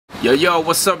Yo,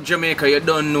 what's up Jamaica? You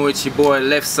don't know it's your boy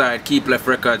Leftside, Keep Left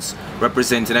Records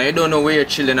representing. And you don't know where you're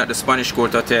chilling at the Spanish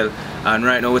Court Hotel. And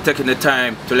right now we're taking the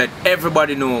time to let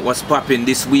everybody know what's popping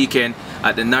this weekend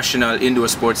at the National Indoor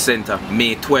Sports Center,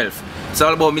 May 12th. It's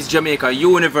all about Miss Jamaica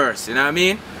Universe, you know what I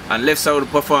mean? And Leftside will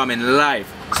be performing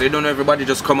live. So you don't know, everybody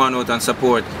just come on out and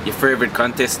support your favorite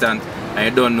contestant. And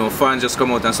you don't know, fans just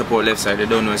come out and support Leftside. You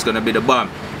don't know it's gonna be the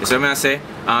bomb. You see what I say?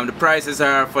 The prices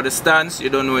are for the stands, you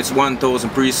don't know, it's 1,000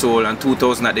 pre-sold and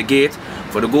 2,000 at the gate.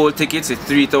 For the gold tickets, it's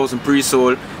 3,000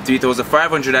 pre-sold,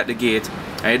 3,500 at the gate.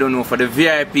 And you don't know, for the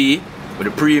VIP with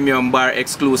the premium bar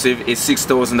exclusive, it's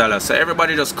 $6,000. So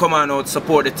everybody just come on out,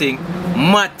 support the thing.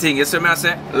 Mad thing, you see what I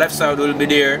say? Leftside will be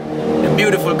there, the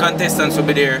beautiful contestants will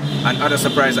be there, and other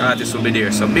surprise artists will be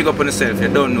there. So big up on yourself, you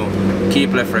don't know.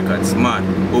 Keep Left Records, man.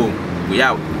 Boom. We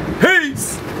out.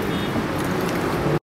 Peace!